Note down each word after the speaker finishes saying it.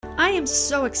am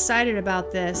so excited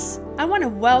about this. I want to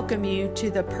welcome you to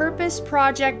the Purpose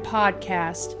Project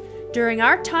podcast. During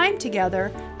our time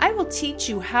together, I will teach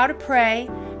you how to pray,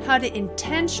 how to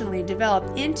intentionally develop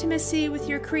intimacy with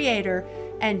your Creator,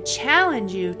 and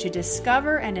challenge you to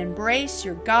discover and embrace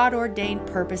your God-ordained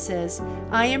purposes.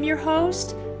 I am your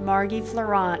host, Margie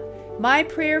Florent. My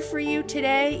prayer for you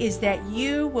today is that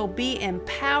you will be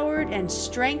empowered and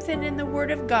strengthened in the Word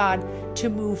of God to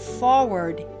move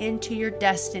forward into your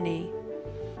destiny.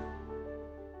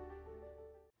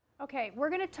 Okay, we're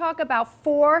going to talk about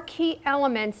 4 key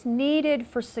elements needed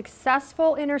for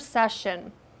successful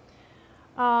intercession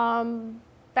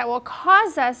that will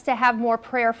cause us to have more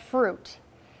prayer fruit.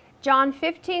 John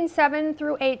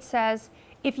 15:7-8 says,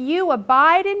 "If you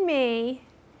abide in me,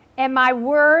 and my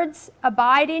words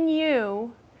abide in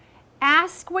you,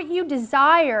 ask what you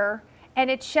desire, and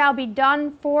it shall be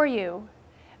done for you.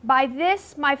 By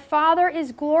this my Father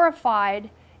is glorified,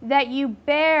 that you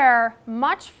bear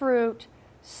much fruit,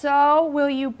 so will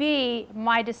you be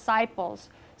my disciples."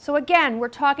 So again, we're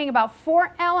talking about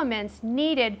 4 elements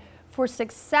needed for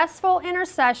successful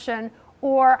intercession,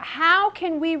 or how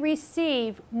can we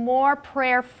receive more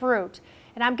prayer fruit?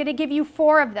 And I'm going to give you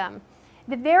 4 of them.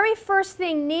 The very first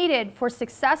thing needed for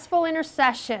successful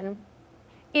intercession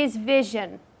is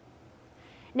vision.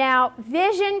 Now,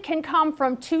 vision can come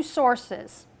from 2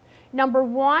 sources. Number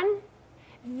 1,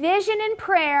 vision in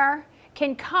prayer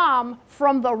can come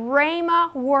from the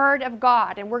Rhema Word of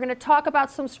God. And we're going to talk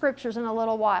about some scriptures in a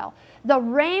little while. The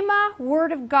Rhema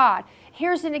Word of God.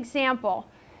 Here's an example.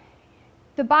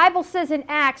 The Bible says in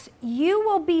Acts, "You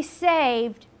will be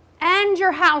saved and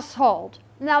your household."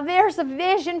 Now there's a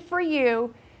vision for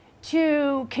you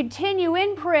to continue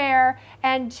in prayer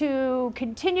and to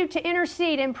continue to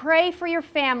intercede and pray for your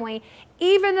family,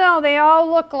 even though they all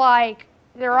look like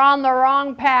they're on the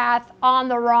wrong path, on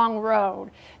the wrong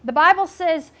road. The Bible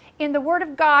says in the Word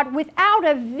of God, without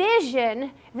a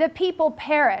vision, the people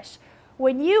perish.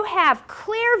 When you have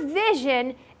clear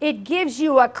vision, it gives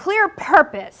you a clear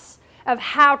purpose of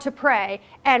how to pray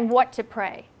and what to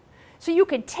pray. So you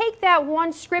could take that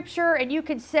one scripture and you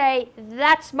could say,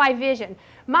 that's my vision.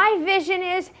 My vision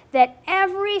is that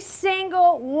every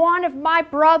single one of my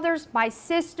brothers, my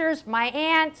sisters, my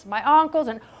aunts, my uncles,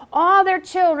 and all their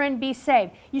children be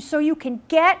saved. So you can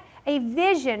get a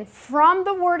vision from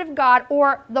the Word of God,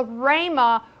 or the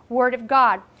Rhema Word of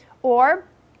God. Or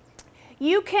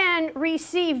you can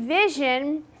receive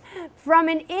vision from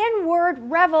an inward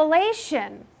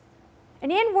revelation. An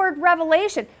inward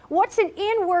revelation. What's an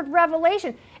inward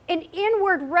revelation? An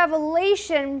inward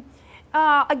revelation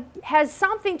has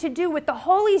something to do with the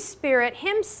Holy Spirit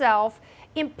Himself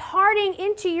imparting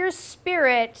into your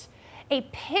spirit a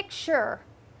picture,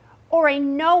 or a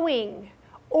knowing,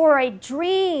 or a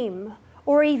dream,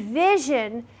 or a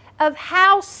vision of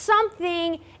how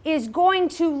something is going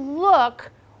to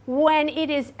look when it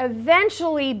is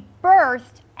eventually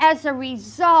birthed as a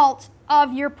result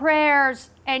of your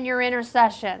prayers and your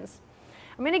intercessions.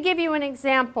 I'm going to give you an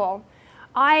example.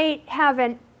 I have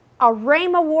a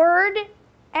Rhema word,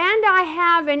 and I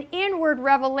have an inward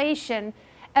revelation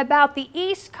about the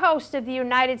East Coast of the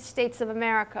United States of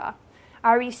America.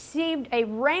 I received a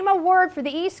Rhema word for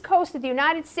the East Coast of the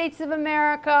United States of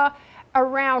America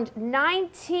around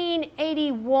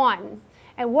 1981.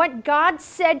 And what God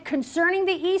said concerning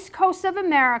the East Coast of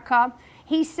America,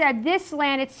 He said, this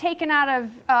land, it's taken out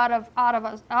of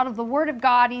the Word of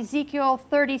God, Ezekiel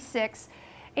 36.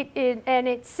 And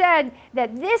it said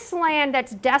that this land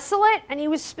that's desolate, and He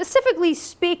was specifically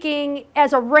speaking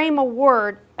as a Rhema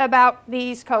word about the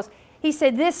East Coast. He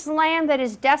said, this land that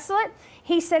is desolate,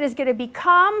 He said, is going to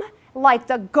become like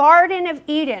the Garden of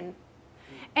Eden.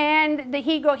 And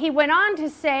he went on to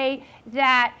say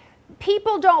that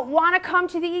people don't want to come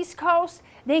to the East Coast.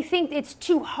 They think it's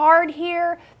too hard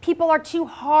here. People are too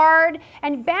hard.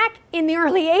 And back in the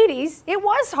early 80s, it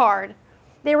was hard.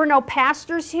 There were no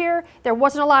pastors here. There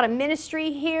wasn't a lot of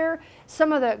ministry here.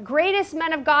 Some of the greatest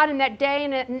men of God in that day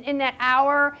and in that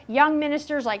hour, young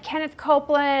ministers like Kenneth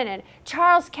Copeland and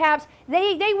Charles Capps,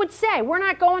 they would say, we're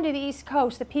not going to the East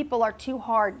Coast. The people are too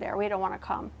hard there. We don't want to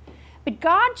come. But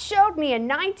God showed me in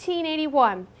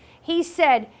 1981, He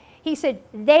said,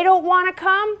 they don't want to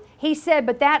come. He said,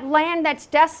 but that land that's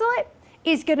desolate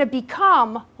is going to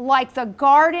become like the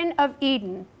Garden of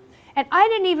Eden. And I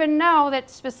didn't even know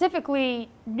that specifically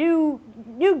New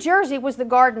Jersey was the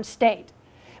Garden State.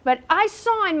 But I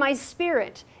saw in my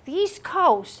spirit the East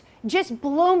Coast just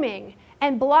blooming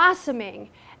and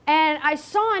blossoming. And I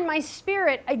saw in my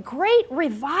spirit a great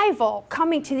revival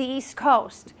coming to the East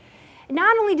Coast.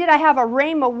 Not only did I have a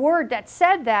Rhema word that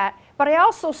said that, but I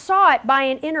also saw it by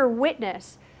an inner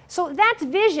witness. So that's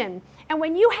vision. And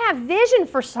when you have vision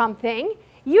for something,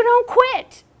 you don't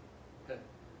quit.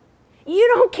 You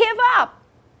don't give up.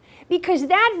 Because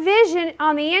that vision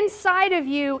on the inside of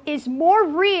you is more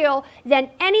real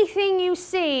than anything you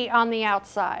see on the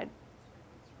outside.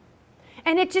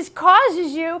 And it just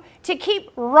causes you to keep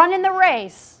running the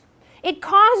race. It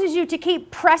causes you to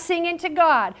keep pressing into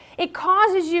God. It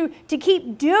causes you to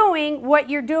keep doing what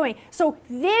you're doing. So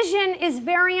vision is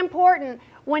very important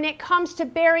when it comes to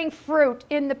bearing fruit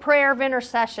in the prayer of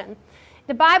intercession.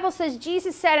 The Bible says,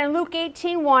 Jesus said in Luke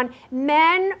 18:1,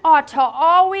 men ought to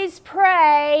always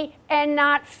pray and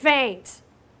not faint.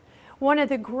 One of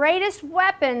the greatest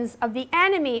weapons of the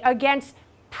enemy against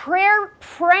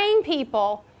praying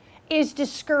people is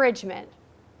discouragement.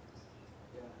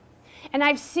 And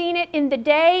I've seen it in the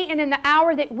day and in the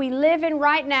hour that we live in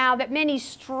right now, that many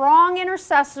strong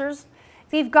intercessors,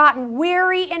 they've gotten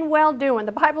weary in well-doing.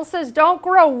 The Bible says don't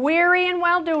grow weary in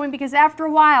well-doing, because after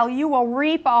a while you will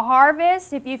reap a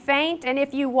harvest if you faint, and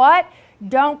if you what?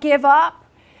 Don't give up.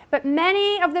 But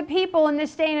many of the people in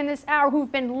this day and in this hour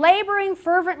who've been laboring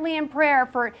fervently in prayer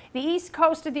for the East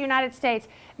Coast of the United States,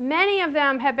 many of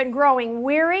them have been growing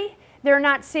weary. They're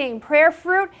not seeing prayer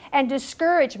fruit, and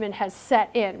discouragement has set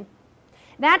in.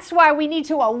 That's why we need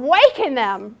to awaken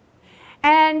them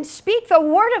and speak the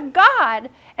word of God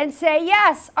and say,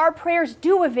 yes, our prayers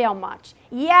do avail much.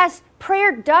 Yes,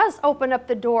 prayer does open up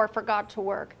the door for God to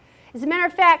work. As a matter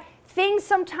of fact, things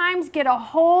sometimes get a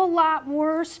whole lot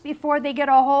worse before they get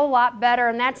a whole lot better,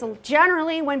 and that's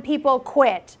generally when people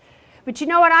quit. But you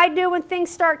know what I do when things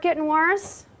start getting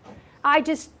worse? I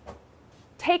just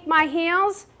take my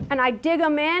heels and I dig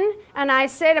them in, and I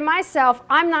say to myself,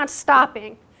 I'm not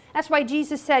stopping. That's why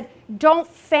Jesus said, don't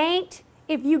faint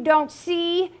if you don't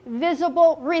see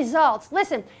visible results.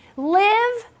 Listen,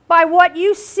 live by what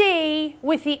you see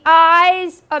with the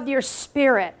eyes of your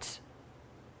spirit.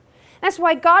 That's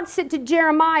why God said to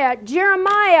Jeremiah,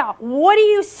 Jeremiah, what do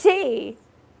you see?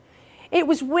 It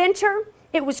was winter,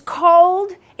 it was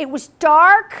cold, it was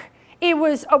dark, it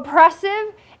was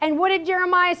oppressive. And what did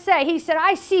Jeremiah say? He said,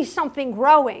 I see something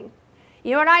growing.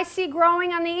 You know what I see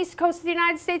growing on the East Coast of the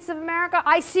United States of America?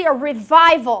 I see a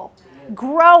revival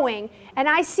growing, and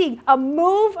I see a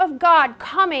move of God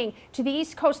coming to the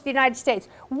East Coast of the United States.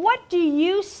 What do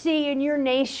you see in your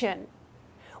nation?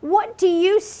 What do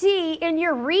you see in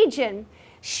your region?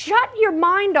 Shut your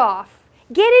mind off.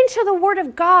 Get into the Word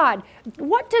of God.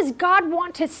 What does God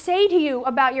want to say to you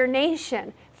about your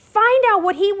nation? Find out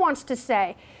what He wants to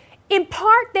say.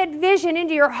 Impart that vision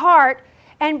into your heart,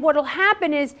 and what will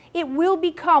happen is it will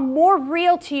become more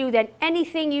real to you than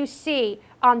anything you see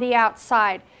on the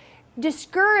outside.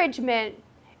 Discouragement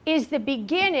is the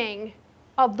beginning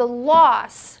of the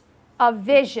loss of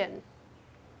vision.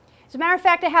 As a matter of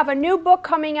fact, I have a new book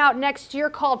coming out next year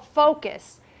called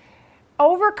Focus.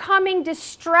 Overcoming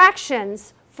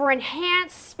distractions for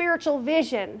enhanced spiritual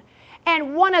vision.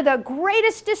 And one of the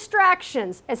greatest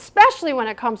distractions, especially when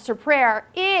it comes to prayer,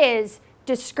 is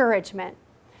discouragement.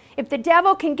 If the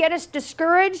devil can get us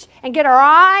discouraged and get our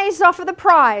eyes off of the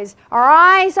prize, our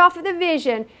eyes off of the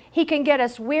vision, he can get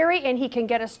us weary and he can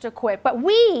get us to quit. But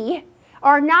we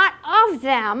are not of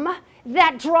them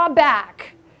that draw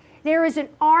back. There is an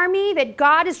army that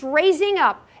God is raising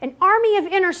up, an army of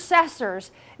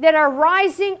intercessors that are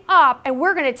rising up, and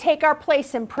we're going to take our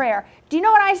place in prayer. Do you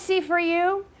know what I see for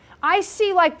you? I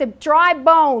see like the dry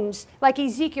bones, like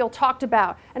Ezekiel talked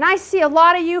about. And I see a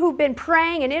lot of you who've been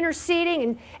praying and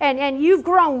interceding, and you've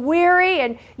grown weary,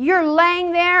 and you're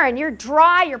laying there, and you're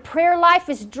dry. Your prayer life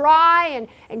is dry,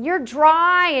 and you're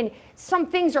dry, and some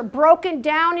things are broken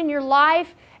down in your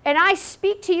life. And I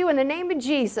speak to you in the name of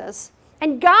Jesus.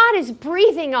 And God is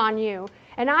breathing on you.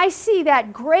 And I see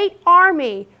that great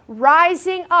army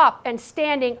rising up and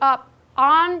standing up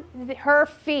on her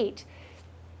feet.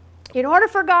 In order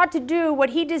for God to do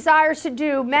what He desires to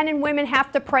do, men and women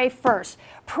have to pray first.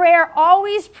 Prayer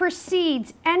always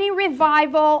precedes any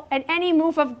revival and any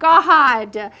move of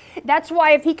God. That's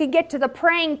why if He could get to the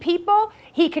praying people,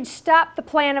 He could stop the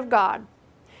plan of God.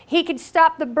 He could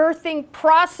stop the birthing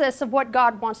process of what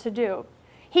God wants to do.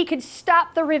 He could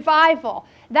stop the revival.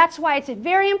 That's why it's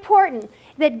very important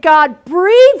that God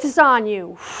breathes on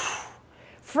you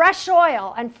fresh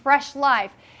oil and fresh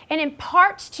life, and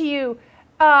imparts to you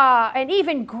an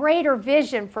even greater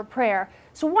vision for prayer.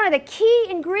 So one of the key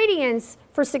ingredients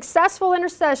for successful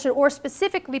intercession, or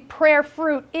specifically prayer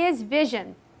fruit, is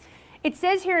vision. It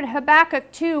says here in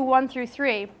Habakkuk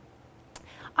 2:1-3,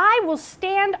 I will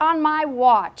stand on my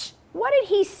watch. What did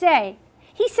he say?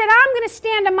 He said, I'm going to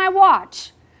stand on my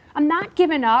watch. I'm not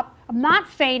giving up. I'm not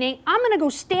fainting. I'm going to go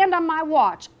stand on my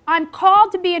watch. I'm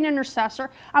called to be an intercessor.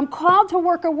 I'm called to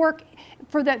work a work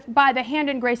by the hand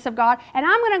and grace of God. And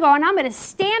I'm going to go and I'm going to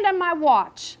stand on my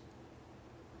watch.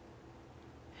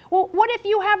 Well, what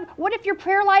if your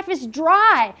prayer life is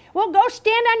dry? Well, go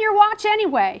stand on your watch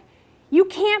anyway. You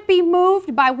can't be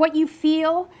moved by what you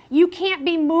feel. You can't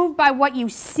be moved by what you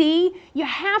see. You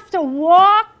have to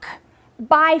walk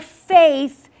by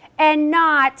faith and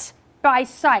not by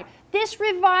sight. This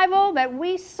revival that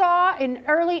we saw in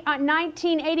early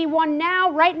 1981,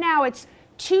 right now it's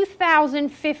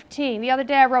 2015. The other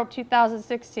day I wrote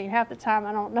 2016. Half the time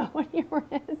I don't know what year we're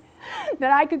in.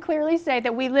 But I could clearly say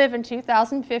that we live in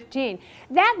 2015.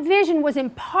 That vision was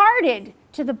imparted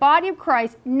to the body of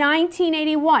Christ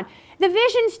 1981. The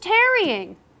vision's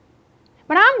tarrying,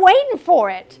 but I'm waiting for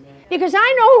it. Because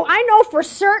I know for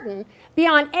certain,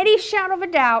 beyond any shadow of a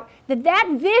doubt, that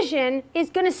vision is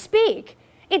going to speak.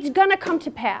 It's going to come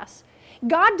to pass.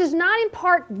 God does not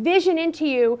impart vision into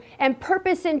you and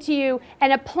purpose into you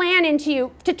and a plan into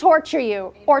you to torture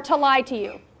you or to lie to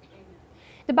you.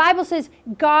 The Bible says,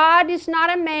 God is not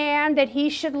a man that he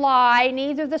should lie,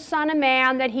 neither the Son of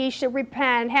Man that he should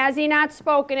repent. Has he not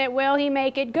spoken it? Will he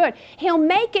make it good? He'll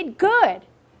make it good,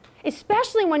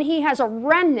 especially when he has a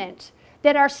remnant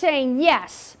that are saying,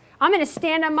 yes, I'm going to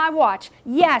stand on my watch.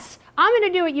 Yes, I'm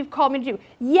going to do what you've called me to do.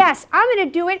 Yes, I'm going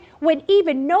to do it when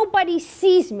even nobody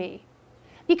sees me.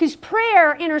 Because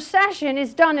prayer, intercession,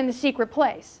 is done in the secret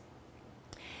place.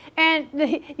 And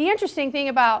the interesting thing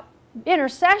about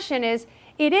intercession is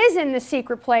it is in the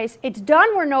secret place. It's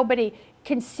done where nobody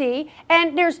can see.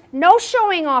 And there's no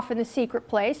showing off in the secret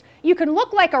place. You can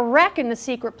look like a wreck in the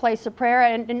secret place of prayer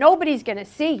and nobody's going to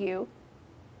see you.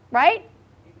 Right?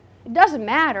 It doesn't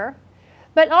matter.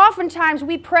 But oftentimes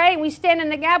we pray and we stand in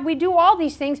the gap, we do all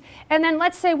these things, and then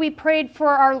let's say we prayed for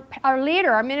our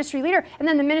leader, our ministry leader, and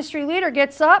then the ministry leader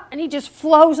gets up and he just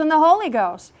flows in the Holy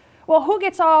Ghost. Well, who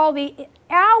gets all the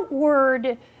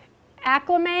outward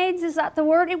acclimates? Is that the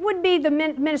word? It would be the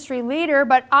ministry leader,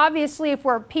 but obviously if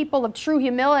we're people of true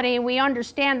humility and we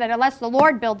understand that unless the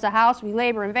Lord builds a house, we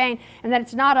labor in vain, and that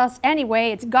it's not us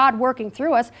anyway, it's God working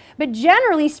through us. But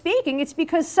generally speaking, it's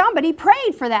because somebody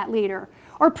prayed for that leader,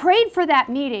 or prayed for that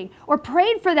meeting, or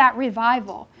prayed for that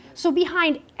revival. So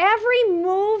behind every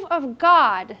move of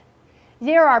God,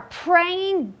 there are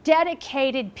praying,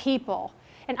 dedicated people.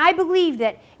 And I believe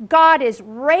that God is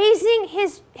raising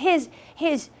his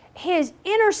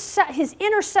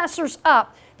intercessors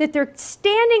up, that they're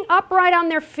standing upright on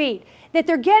their feet, that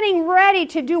they're getting ready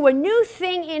to do a new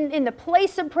thing in the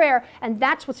place of prayer, and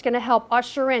that's what's going to help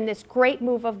usher in this great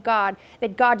move of God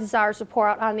that God desires to pour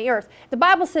out on the earth. The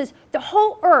Bible says the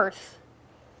whole earth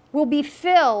will be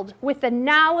filled with the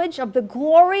knowledge of the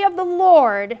glory of the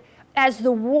Lord as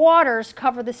the waters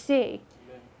cover the sea.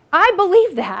 Amen. I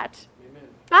believe that. Amen.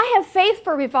 I have faith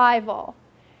for revival.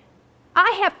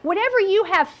 Whatever you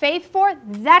have faith for,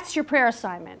 that's your prayer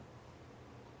assignment.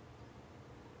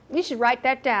 You should write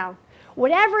that down.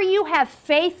 Whatever you have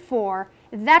faith for,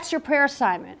 that's your prayer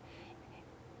assignment.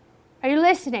 Are you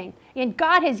listening? And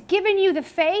God has given you the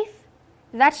faith,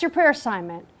 that's your prayer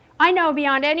assignment. I know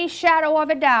beyond any shadow of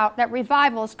a doubt that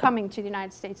revival is coming to the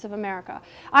United States of America.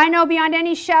 I know beyond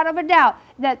any shadow of a doubt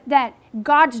that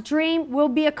God's dream will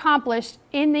be accomplished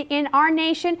in our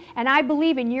nation, and I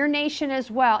believe in your nation as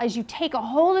well, as you take a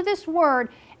hold of this word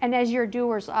and as you're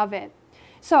doers of it.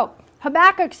 So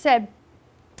Habakkuk said,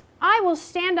 I will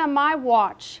stand on my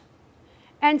watch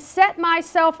and set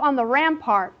myself on the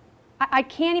rampart. I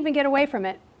can't even get away from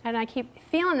it. And I keep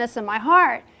feeling this in my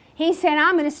heart. He said,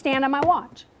 I'm going to stand on my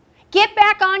watch. Get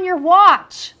back on your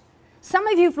watch. Some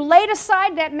of you have laid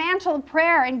aside that mantle of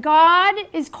prayer, and God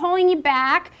is calling you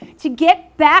back to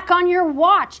get back on your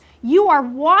watch. You are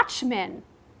watchmen.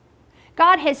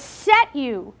 God has set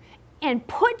you and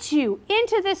put you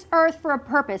into this earth for a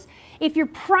purpose. If your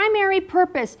primary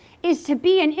purpose is to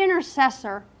be an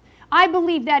intercessor, I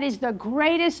believe that is the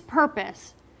greatest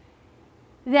purpose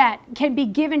that can be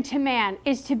given to man,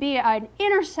 is to be an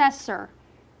intercessor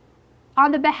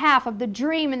on the behalf of the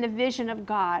dream and the vision of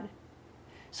God.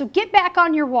 So get back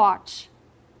on your watch.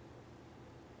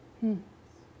 I'm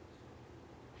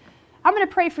going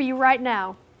to pray for you right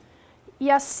now.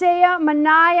 Yasea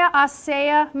manaya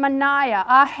asea manaya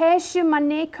aheshu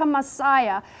manika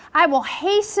masaya. I will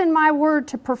hasten my word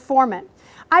to perform it.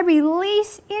 I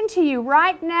release into you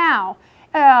right now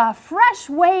a fresh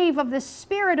wave of the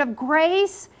spirit of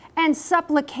grace and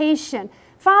supplication.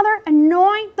 Father,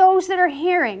 anoint those that are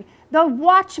hearing, the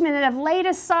watchmen that have laid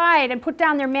aside and put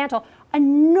down their mantle.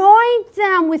 Anoint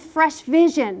them with fresh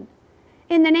vision.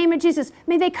 In the name of Jesus,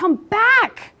 may they come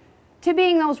back to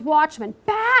being those watchmen,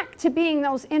 back to being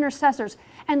those intercessors.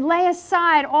 and lay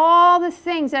aside all the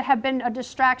things that have been a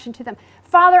distraction to them.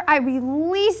 Father, I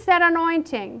release that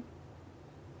anointing.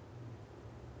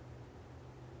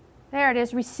 There it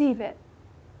is. Receive it.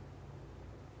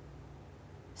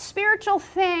 Spiritual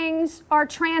things are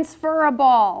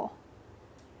transferable.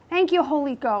 Thank you,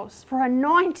 Holy Ghost, for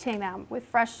anointing them with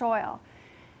fresh oil.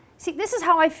 See, this is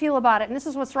how I feel about it, and this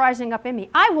is what's rising up in me.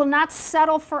 I will not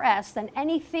settle for less than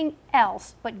anything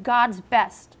else but God's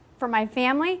best for my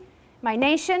family, my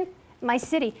nation, my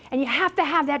city. And you have to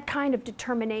have that kind of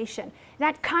determination,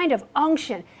 that kind of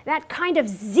unction, that kind of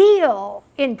zeal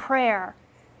in prayer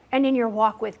and in your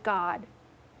walk with God.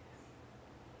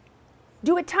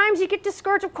 Do at times you get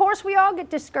discouraged? Of course, we all get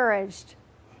discouraged.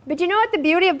 But you know what the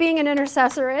beauty of being an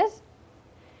intercessor is?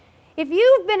 If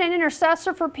you've been an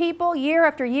intercessor for people year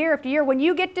after year after year, when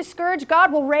you get discouraged,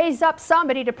 God will raise up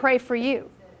somebody to pray for you.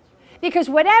 Because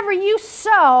whatever you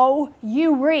sow,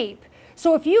 you reap.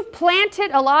 So if you've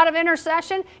planted a lot of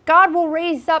intercession, God will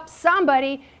raise up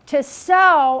somebody to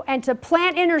sow and to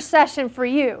plant intercession for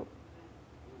you.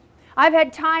 I've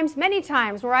had times, many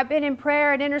times, where I've been in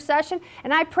prayer and intercession,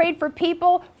 and I prayed for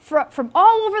people from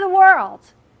all over the world.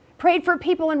 Prayed for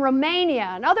people in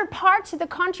Romania and other parts of the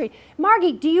country.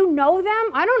 Margie, do you know them?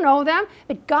 I don't know them,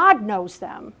 but God knows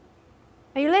them.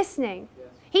 Are you listening? Yes.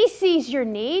 He sees your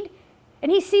need,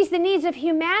 and He sees the needs of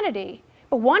humanity.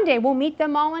 But one day we'll meet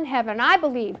them all in heaven. I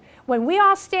believe when we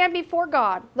all stand before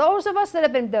God, those of us that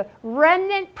have been the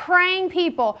remnant praying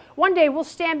people, one day we'll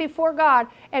stand before God,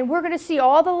 and we're going to see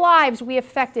all the lives we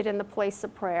affected in the place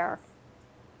of prayer.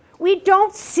 We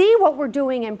don't see what we're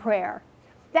doing in prayer.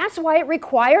 That's why it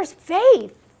requires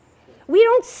faith. We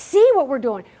don't see what we're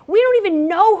doing. We don't even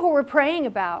know who we're praying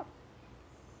about.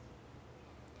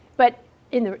 But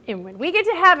when we get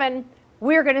to heaven,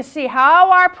 we're going to see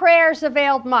how our prayers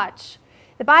availed much.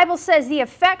 The Bible says the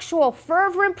effectual,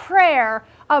 fervent prayer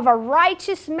of a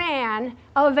righteous man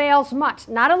avails much.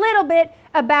 Not a little bit,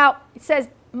 it says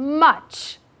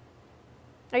much.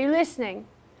 Are you listening?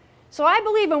 So I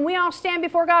believe when we all stand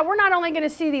before God, we're not only going to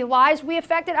see the lives we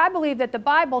affected, I believe that the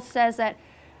Bible says that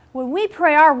when we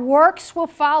pray, our works will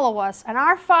follow us, and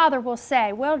our Father will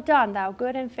say, "Well done, thou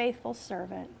good and faithful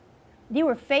servant. You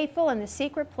were faithful in the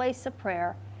secret place of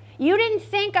prayer. You didn't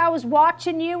think I was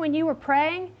watching you when you were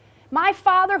praying? My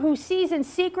Father who sees in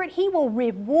secret, He will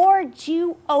reward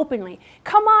you openly.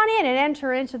 Come on in and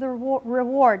enter into the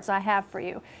rewards I have for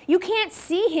you." You can't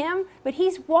see Him, but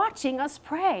He's watching us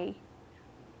pray.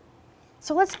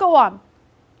 So let's go on.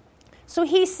 So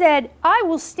He said, "I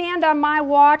will stand on my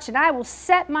watch, and I will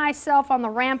set myself on the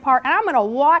rampart, and I'm going to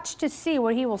watch to see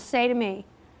what He will say to me."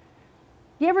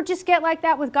 You ever just get like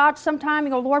that with God sometime?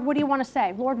 You go, "Lord, what do you want to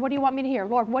say? Lord, what do you want me to hear?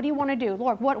 Lord, what do you want to do?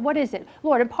 Lord, what is it?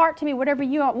 Lord, impart to me whatever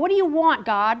you want. What do you want,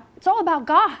 God?" It's all about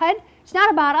God. It's not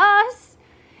about us.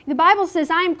 The Bible says,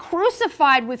 "I am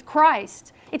crucified with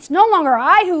Christ." It's no longer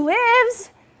I who lives.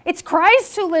 It's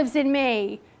Christ who lives in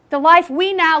me. The life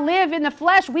we now live in the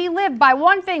flesh, we live by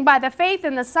one thing, by the faith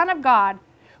in the Son of God,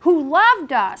 who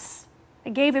loved us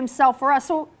and gave Himself for us.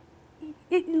 So,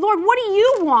 Lord, what do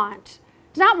you want?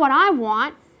 It's not what I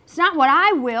want. It's not what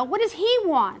I will. What does He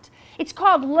want? It's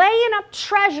called laying up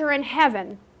treasure in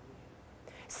heaven.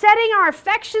 Setting our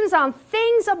affections on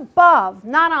things above,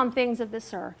 not on things of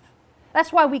this earth.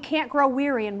 That's why we can't grow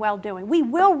weary in well-doing. We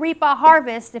will reap a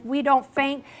harvest if we don't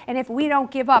faint and if we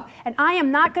don't give up. And I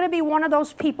am not going to be one of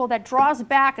those people that draws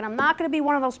back, and I'm not going to be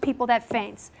one of those people that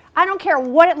faints. I don't care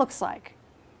what it looks like.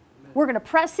 We're going to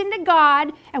press into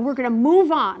God, and we're going to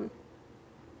move on.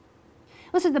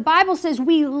 Listen, the Bible says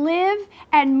we live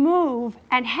and move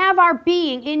and have our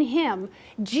being in Him.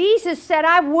 Jesus said,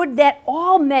 "I would that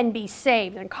all men be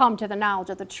saved and come to the knowledge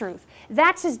of the truth."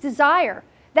 That's His desire.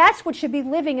 That's what should be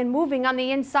living and moving on the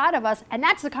inside of us, and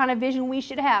that's the kind of vision we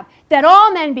should have, that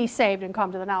all men be saved and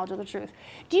come to the knowledge of the truth.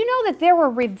 Do you know that there were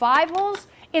revivals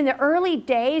in the early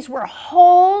days where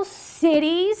whole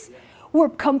cities were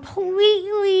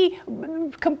completely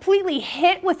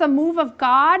hit with a move of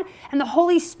God, and the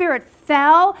Holy Spirit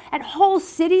fell, and whole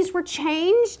cities were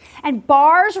changed, and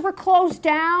bars were closed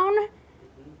down,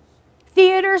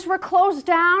 theaters were closed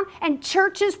down, and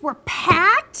churches were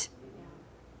packed?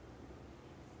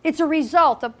 It's a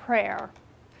result of prayer.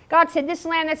 God said, "This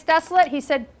land that's desolate," He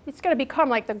said, "it's going to become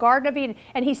like the Garden of Eden."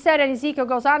 And He said, and Ezekiel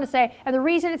goes on to say, and the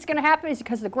reason it's going to happen is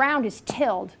because the ground is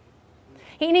tilled.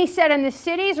 And He said, and the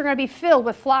cities are going to be filled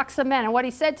with flocks of men. And what He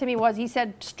said to me was, He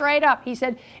said straight up, He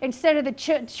said, instead of the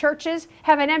churches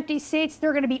having empty seats,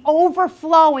 they're going to be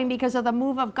overflowing because of the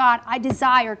move of God I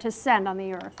desire to send on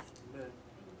the earth. Amen.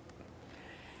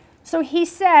 So He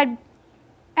said,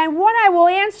 "And what I will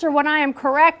answer when I am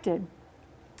corrected."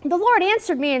 The Lord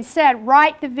answered me and said,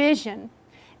 write the vision,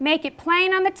 make it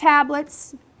plain on the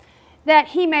tablets, that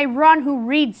he may run who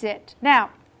reads it. Now,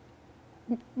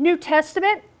 New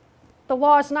Testament, the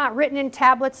law is not written in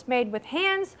tablets made with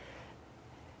hands.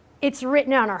 It's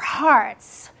written on our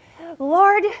hearts.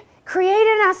 Lord, create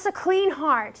in us a clean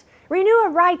heart. Renew a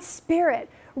right spirit.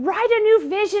 Write a new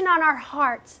vision on our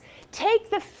hearts. Take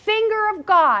the finger of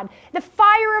God, the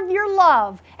fire of your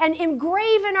love, and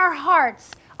engrave in our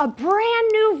hearts a brand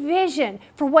new vision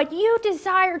for what you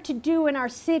desire to do in our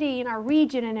city, in our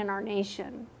region, and in our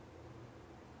nation.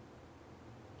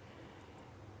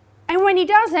 And when he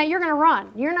does that, you're going to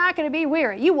run. You're not going to be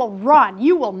weary. You will run.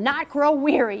 You will not grow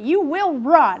weary. You will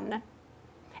run.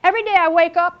 Every day I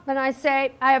wake up and I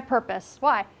say, I have purpose.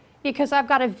 Why? Because I've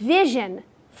got a vision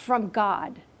from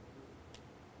God.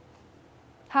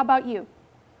 How about you?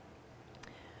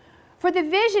 For the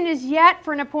vision is yet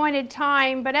for an appointed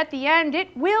time, but at the end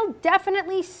it will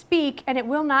definitely speak, and it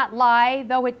will not lie.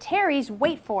 Though it tarries,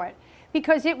 wait for it,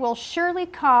 because it will surely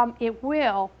come. It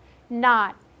will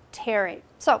not tarry.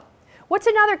 So, what's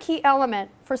another key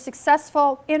element for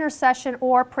successful intercession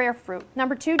or prayer fruit?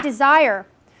 Number 2, desire.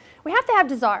 We have to have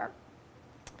desire.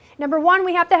 Number 1,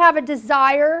 we have to have a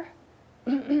desire,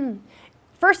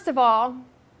 first of all,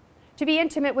 to be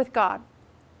intimate with God.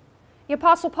 The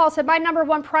Apostle Paul said, my number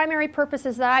 1 primary purpose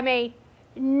is that I may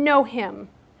know him,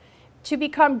 to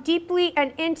become deeply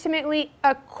and intimately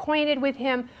acquainted with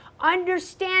him,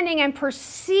 understanding and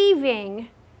perceiving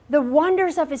the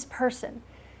wonders of his person.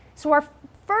 So our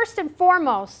first and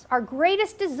foremost, our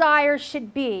greatest desire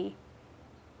should be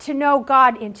to know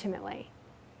God intimately.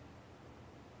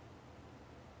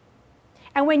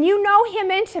 And when you know him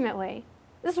intimately,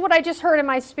 this is what I just heard in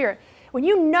my spirit. When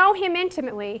you know him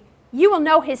intimately, you will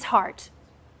know his heart.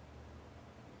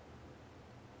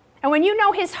 And when you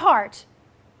know his heart,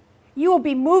 you will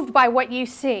be moved by what you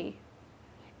see.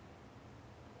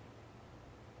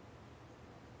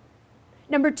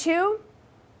 Number 2,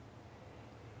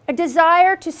 a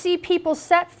desire to see people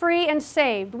set free and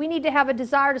saved. We need to have a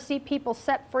desire to see people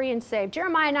set free and saved.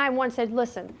 Jeremiah 9:1 said,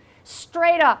 listen,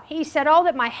 straight up, he said, oh,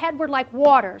 that my head were like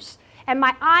waters, and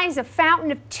my eyes a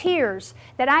fountain of tears,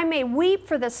 that I may weep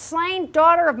for the slain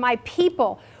daughter of my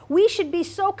people. We should be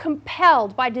so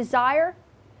compelled by desire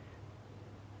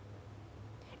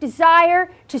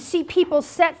to see people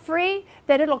set free,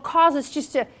 that it'll cause us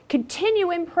just to continue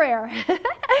in prayer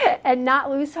and not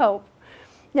lose hope.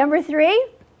 Number 3,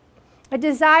 a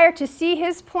desire to see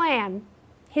his plan,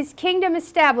 his kingdom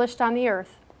established on the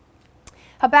earth.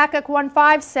 Habakkuk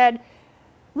 1:5 said,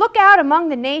 look out among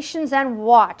the nations and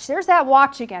watch. There's that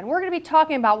watch again. We're going to be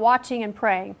talking about watching and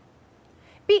praying.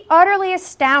 Be utterly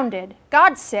astounded.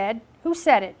 God said. Who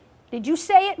said it? Did you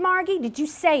say it, Margie? Did you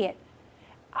say it?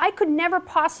 I could never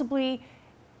possibly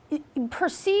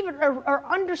perceive or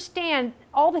understand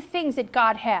all the things that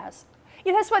God has.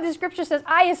 You know, that's why the scripture says,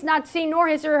 eye has not seen, nor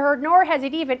has it heard, nor has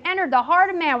it even entered the heart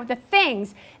of man with the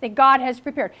things that God has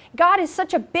prepared. God is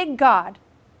such a big God.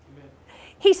 Amen.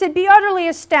 He said, be utterly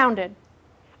astounded.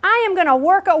 I am going to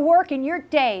work a work in your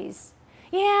days.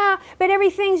 Yeah, but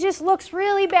everything just looks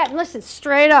really bad. Listen,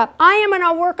 straight up. I am going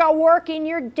to work a work in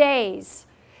your days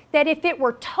that if it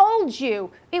were told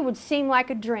you, it would seem like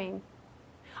a dream.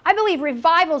 I believe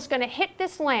revival is going to hit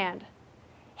this land,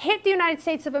 hit the United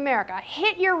States of America,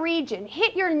 hit your region,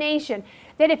 hit your nation,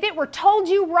 that if it were told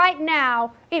you right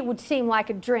now, it would seem like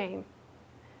a dream.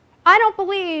 I don't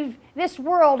believe this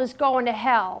world is going to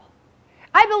hell.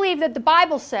 I believe that the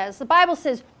Bible says,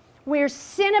 where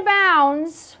sin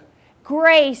abounds,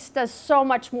 grace does so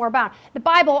much more abound. The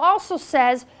Bible also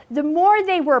says, the more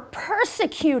they were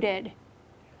persecuted,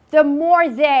 the more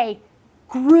they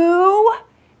grew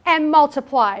and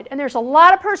multiplied. And there's a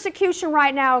lot of persecution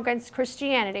right now against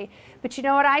Christianity. But you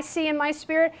know what I see in my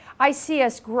spirit? I see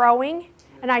us growing,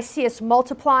 and I see us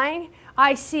multiplying.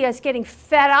 I see us getting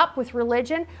fed up with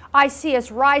religion. I see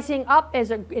us rising up as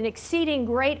an exceeding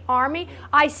great army.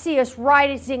 I see us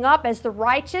rising up as the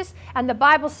righteous. And the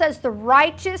Bible says the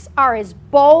righteous are as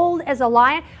bold as a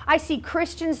lion. I see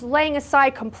Christians laying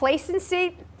aside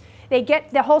complacency. They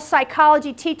get the whole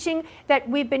psychology teaching that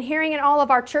we've been hearing in all of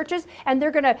our churches, and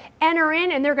they're going to enter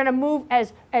in and they're going to move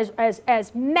as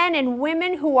men and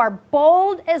women who are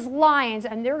bold as lions,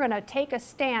 and they're going to take a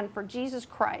stand for Jesus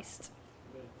Christ.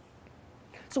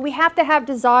 So we have to have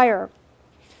desire.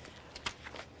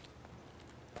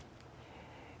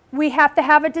 We have to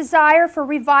have a desire for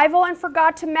revival and for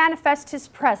God to manifest his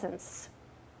presence.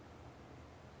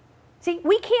 See,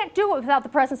 we can't do it without the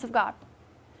presence of God.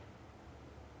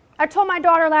 I told my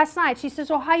daughter last night, she says,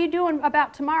 well, how you doing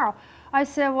about tomorrow? I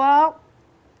said, well,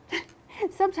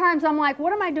 Sometimes I'm like,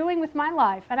 what am I doing with my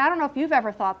life? And I don't know if you've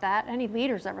ever thought that, any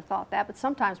leaders ever thought that, but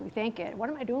sometimes we think it. What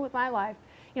am I doing with my life?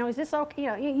 Is this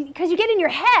okay? Because you get in your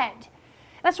head.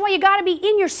 That's why you got to be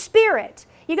in your spirit.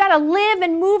 You got to live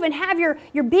and move and have your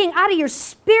being out of your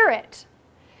spirit.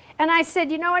 And I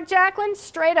said, you know what, Jacqueline?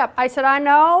 Straight up. I said, I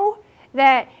know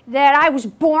that I was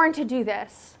born to do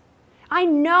this. I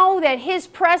know that His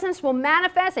presence will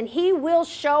manifest and He will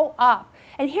show up.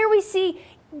 And here we see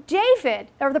David,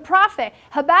 or the prophet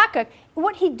Habakkuk,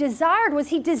 what he desired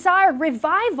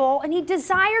revival, and he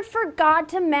desired for God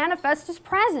to manifest His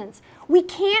presence. We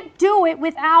can't do it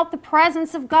without the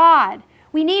presence of God.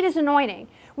 We need His anointing.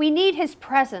 We need His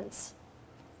presence.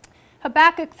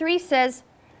 Habakkuk 3 says,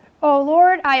 O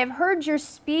Lord, I have heard your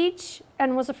speech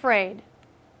and was afraid.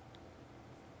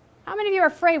 How many of you are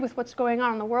afraid with what's going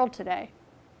on in the world today?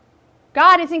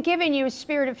 God isn't giving you a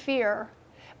spirit of fear,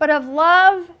 but of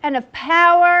love and of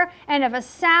power and of a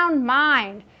sound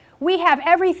mind. We have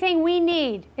everything we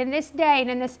need in this day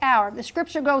and in this hour. The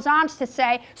scripture goes on to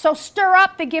say, so stir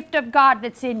up the gift of God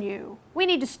that's in you. We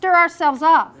need to stir ourselves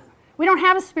up. We don't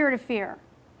have a spirit of fear.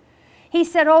 He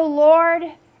said, O Lord,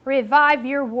 revive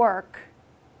your work.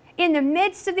 In the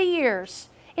midst of the years,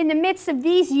 in the midst of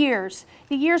these years,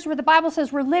 the years where the Bible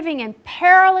says we're living in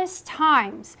perilous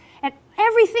times, and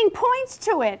everything points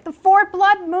to it. The 4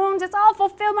 blood moons, it's all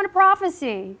fulfillment of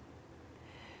prophecy.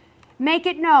 Make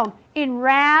it known. In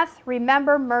wrath,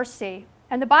 remember mercy.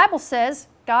 And the Bible says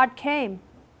God came.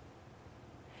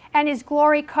 And His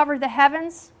glory covered the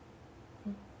heavens.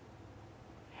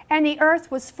 And the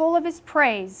earth was full of His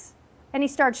praise. And He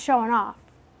started showing off.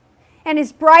 And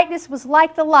His brightness was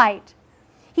like the light.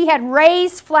 He had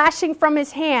rays flashing from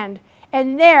His hand.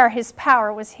 And there His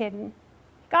power was hidden.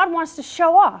 God wants to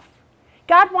show off.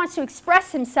 God wants to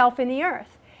express Himself in the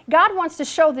earth. God wants to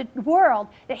show the world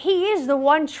that He is the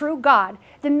one true God,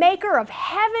 the maker of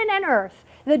heaven and earth,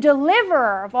 the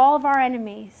deliverer of all of our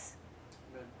enemies.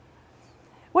 Amen.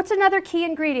 What's another key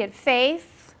ingredient?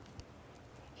 Faith.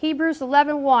 Hebrews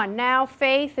 11:1. Now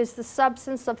faith is the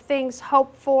substance of things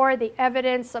hoped for, the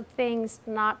evidence of things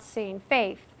not seen.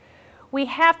 Faith. We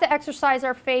have to exercise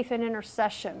our faith in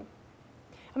intercession.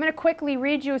 I'm going to quickly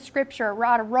read you a scripture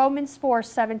out of Romans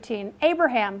 4:17.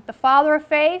 Abraham, the father of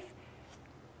faith,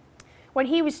 when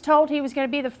he was told he was going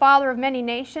to be the father of many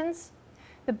nations,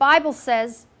 the Bible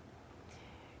says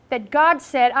that God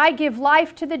said, I give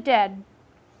life to the dead.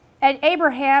 And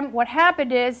Abraham, what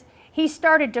happened is, he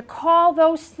started to call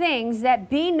those things that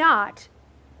be not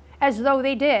as though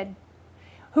they did,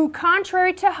 who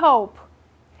contrary to hope,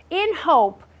 in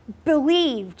hope,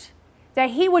 believed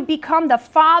that he would become the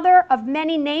father of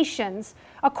many nations,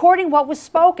 according to what was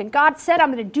spoken. God said,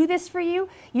 I'm going to do this for you.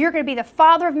 You're going to be the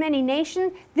father of many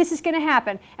nations. This is going to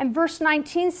happen. And verse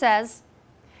 19 says,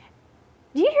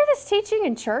 do you hear this teaching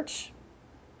in church?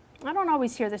 I don't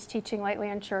always hear this teaching lately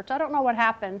in church. I don't know what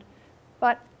happened,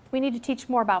 but we need to teach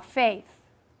more about faith.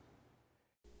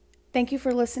 Thank you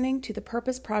for listening to the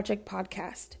Purpose Project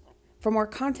podcast. For more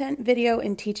content, video,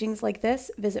 and teachings like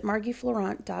this, visit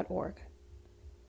margieflorent.org.